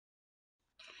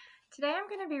Today I'm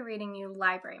going to be reading you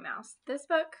Library Mouse. This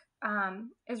book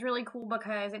is really cool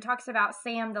because it talks about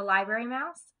Sam the library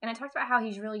mouse, and it talks about how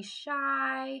he's really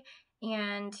shy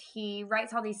and he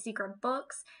writes all these secret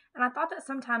books. And I thought that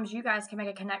sometimes you guys can make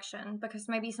a connection because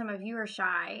maybe some of you are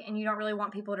shy and you don't really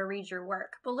want people to read your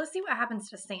work. But let's see what happens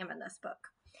to Sam in this book.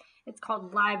 It's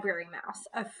called Library Mouse,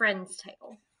 A Friend's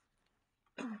Tale.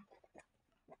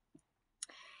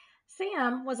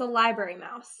 Sam was a library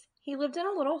mouse. He lived in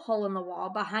a little hole in the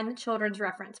wall behind the children's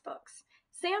reference books.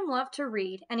 Sam loved to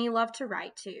read, and he loved to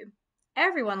write too.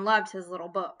 Everyone loved his little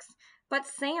books, but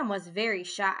Sam was very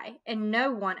shy, and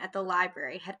no one at the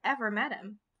library had ever met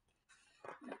him.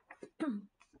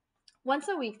 Once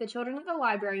a week, the children at the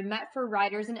library met for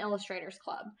Writers and Illustrators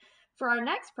Club. For our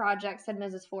next project, said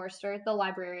Mrs. Forrester, the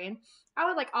librarian, I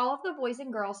would like all of the boys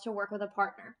and girls to work with a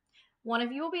partner. One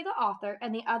of you will be the author,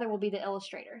 and the other will be the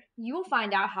illustrator. You will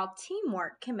find out how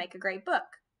teamwork can make a great book.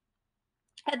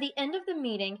 At the end of the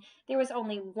meeting, there was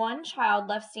only one child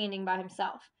left standing by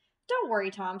himself. Don't worry,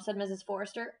 Tom, said Mrs.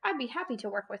 Forrester. I'd be happy to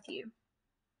work with you.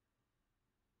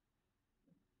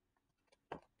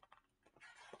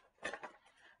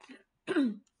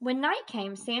 When night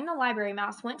came, Sam the library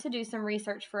mouse went to do some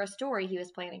research for a story he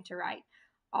was planning to write.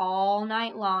 All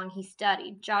night long he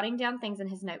studied, jotting down things in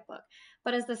his notebook.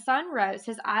 But as the sun rose,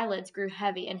 his eyelids grew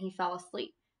heavy and he fell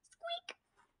asleep. Squeak!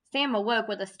 Sam awoke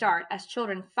with a start as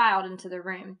children filed into the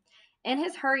room. In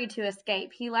his hurry to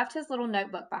escape, he left his little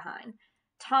notebook behind.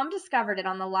 Tom discovered it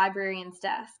on the librarian's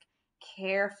desk.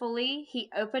 Carefully,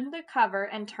 he opened the cover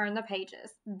and turned the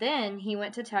pages. Then he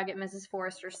went to tug at Mrs.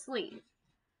 Forrester's sleeve.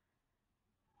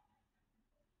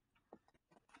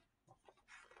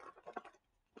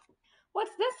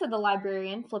 What's this? Said the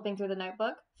librarian, flipping through the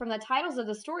notebook. From the titles of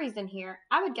the stories in here,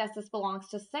 I would guess this belongs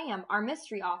to Sam, our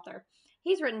mystery author.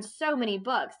 He's written so many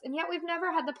books, and yet we've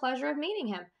never had the pleasure of meeting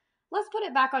him. Let's put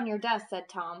it back on your desk, said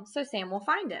Tom, so Sam will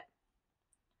find it.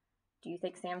 Do you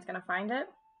think Sam's going to find it?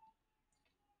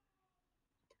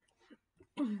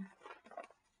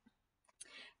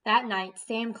 That night,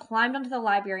 Sam climbed onto the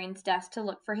librarian's desk to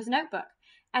look for his notebook.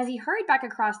 As he hurried back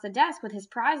across the desk with his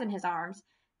prize in his arms,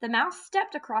 the mouse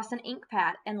stepped across an ink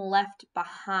pad and left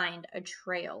behind a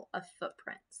trail of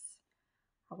footprints.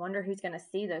 I wonder who's going to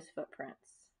see those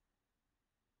footprints.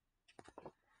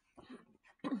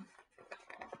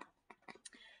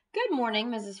 Good morning,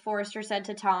 Mrs. Forrester said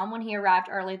to Tom when he arrived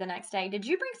early the next day. Did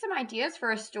you bring some ideas for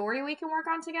a story we can work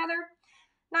on together?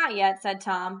 Not yet, said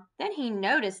Tom. Then he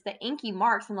noticed the inky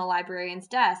marks on the librarian's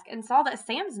desk and saw that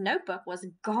Sam's notebook was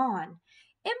gone.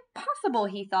 Impossible,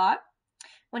 he thought.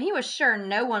 When he was sure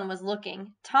no one was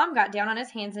looking, Tom got down on his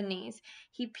hands and knees.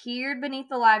 He peered beneath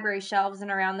the library shelves and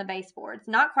around the baseboards,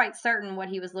 not quite certain what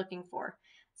he was looking for.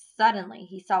 Suddenly,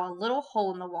 he saw a little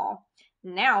hole in the wall.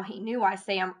 Now he knew why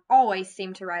Sam always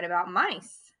seemed to write about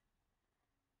mice.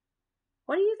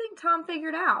 What do you think Tom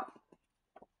figured out?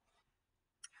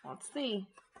 Let's see.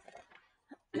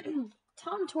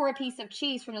 Tom tore a piece of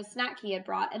cheese from the snack he had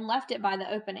brought and left it by the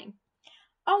opening.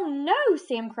 Oh no,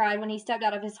 Sam cried when he stepped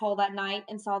out of his hole that night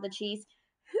and saw the cheese.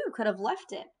 Who could have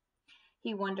left it?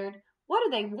 He wondered. What do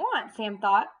they want? Sam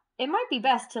thought. It might be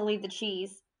best to leave the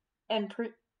cheese and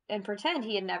pretend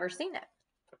he had never seen it.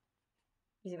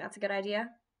 You think that's a good idea?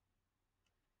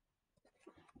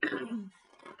 The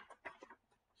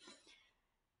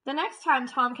next time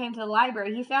Tom came to the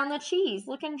library, he found the cheese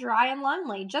looking dry and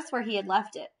lonely, just where he had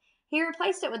left it. He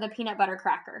replaced it with a peanut butter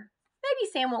cracker.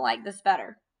 Maybe Sam will like this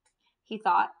better, he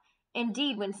thought.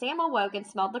 Indeed, when Sam awoke and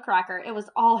smelled the cracker, it was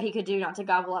all he could do not to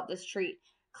gobble up this treat.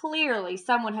 Clearly,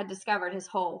 someone had discovered his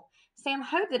hole. Sam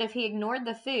hoped that if he ignored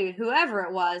the food, whoever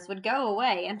it was would go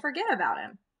away and forget about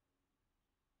him.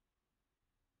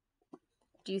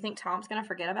 Do you think Tom's going to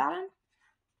forget about him?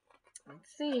 Let's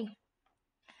see.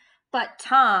 But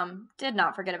Tom did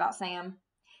not forget about Sam.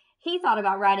 He thought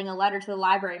about writing a letter to the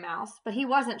library mouse, but he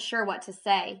wasn't sure what to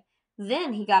say.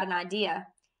 Then he got an idea.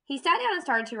 He sat down and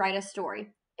started to write a story.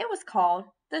 It was called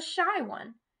The Shy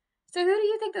One. So who do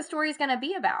you think the story is going to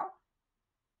be about?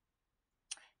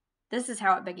 This is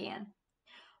how it began.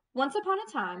 Once upon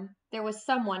a time, there was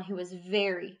someone who was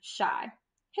very shy.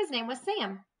 His name was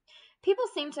Sam. People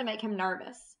seemed to make him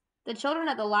nervous. The children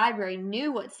at the library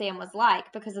knew what Sam was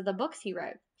like because of the books he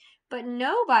wrote. But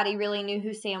nobody really knew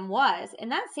who Sam was,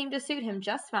 and that seemed to suit him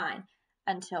just fine.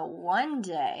 Until one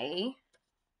day...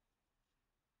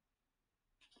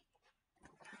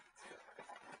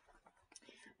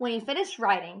 When he finished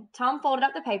writing, Tom folded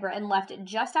up the paper and left it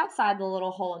just outside the little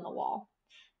hole in the wall.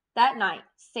 That night,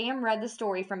 Sam read the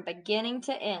story from beginning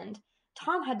to end.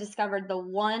 Tom had discovered the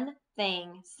one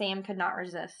thing Sam could not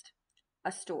resist: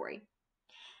 a story.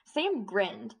 Sam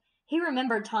grinned. He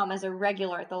remembered Tom as a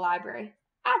regular at the library.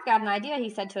 "I've got an idea," he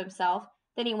said to himself.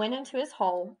 Then he went into his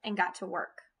hole and got to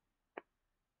work.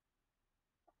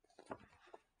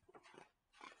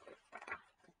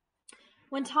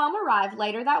 When Tom arrived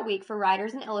later that week for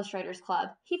Writers and Illustrators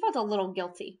Club, he felt a little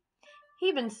guilty.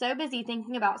 He'd been so busy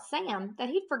thinking about Sam that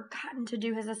he'd forgotten to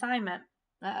do his assignment.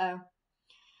 Uh-oh.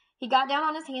 He got down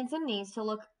on his hands and knees to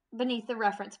look beneath the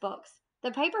reference books.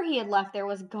 The paper he had left there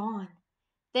was gone.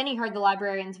 Then he heard the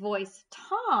librarian's voice.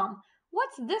 "Tom,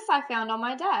 what's this I found on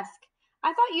my desk?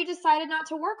 I thought you decided not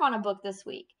to work on a book this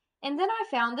week. And then I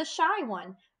found The Shy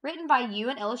One, written by you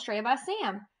and illustrated by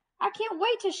Sam. I can't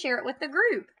wait to share it with the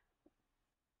group."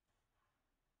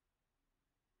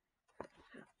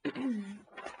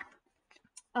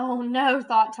 Oh no,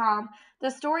 thought Tom. The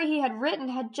story he had written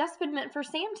had just been meant for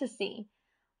Sam to see.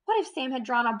 What if Sam had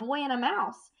drawn a boy and a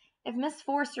mouse? If Miss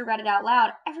Forrester read it out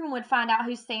loud, everyone would find out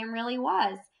who Sam really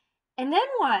was. And then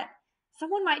what?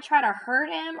 Someone might try to hurt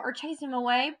him or chase him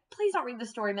away. "Please don't read the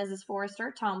story, Mrs.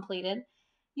 Forrester," Tom pleaded.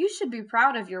 "You should be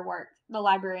proud of your work," the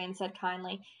librarian said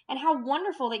kindly, "and how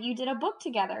wonderful that you did a book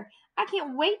together. I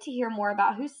can't wait to hear more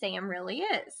about who Sam really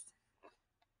is."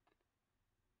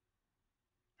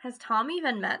 Has Tom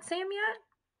even met Sam yet?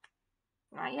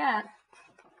 Not yet.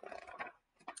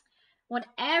 When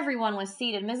everyone was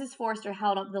seated, Mrs. Forrester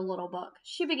held up the little book.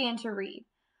 She began to read.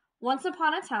 Once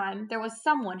upon a time, there was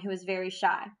someone who was very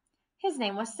shy. His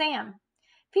name was Sam.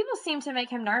 People seemed to make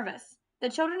him nervous. The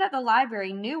children at the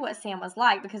library knew what Sam was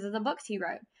like because of the books he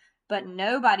wrote, but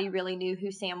nobody really knew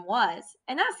who Sam was,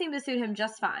 and that seemed to suit him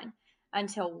just fine,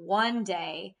 until one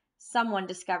day someone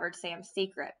discovered Sam's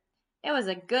secret. It was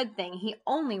a good thing. He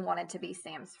only wanted to be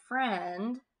Sam's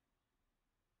friend.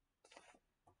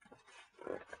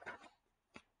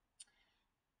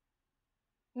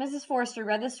 Mrs. Forrester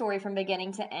read the story from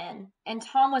beginning to end, and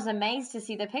Tom was amazed to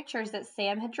see the pictures that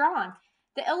Sam had drawn.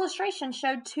 The illustration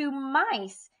showed 2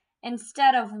 mice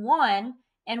instead of 1,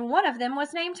 and one of them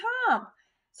was named Tom.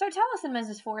 "So tell us,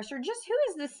 Mrs. Forrester, just who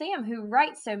is this Sam who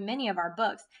writes so many of our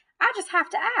books? I just have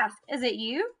to ask, is it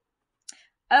you?"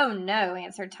 "Oh, no,"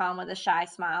 answered Tom with a shy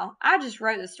smile. "I just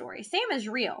wrote the story. Sam is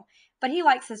real, but he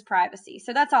likes his privacy,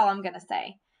 so that's all I'm going to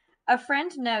say. A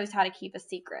friend knows how to keep a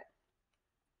secret."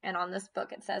 And on this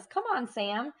book it says, "Come on,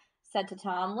 Sam," said to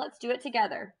Tom, "let's do it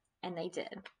together." And they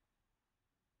did.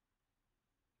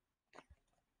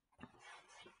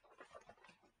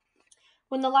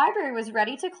 When the library was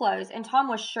ready to close and Tom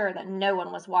was sure that no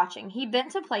one was watching, he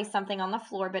bent to place something on the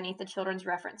floor beneath the children's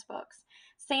reference books.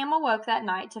 Sam awoke that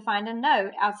night to find a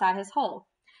note outside his hole.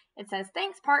 It says,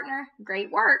 "Thanks, partner.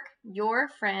 Great work. Your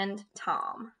friend,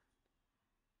 Tom."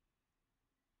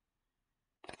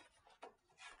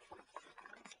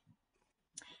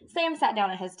 Sam sat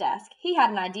down at his desk. He had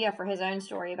an idea for his own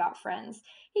story about friends.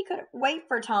 He couldn't wait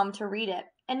for Tom to read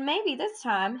it, and maybe this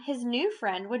time his new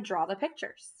friend would draw the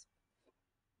pictures.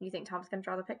 You think Tom's going to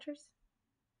draw the pictures?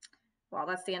 Well,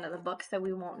 that's the end of the book, so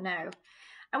we won't know.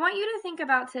 I want you to think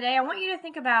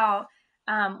about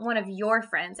one of your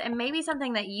friends, and maybe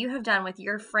something that you have done with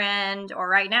your friend, or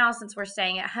right now, since we're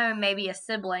staying at home, maybe a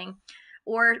sibling,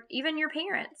 or even your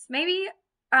parents. Maybe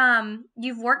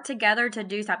you've worked together to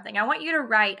do something. I want you to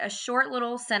write a short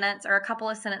little sentence or a couple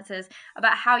of sentences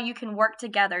about how you can work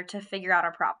together to figure out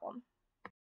a problem.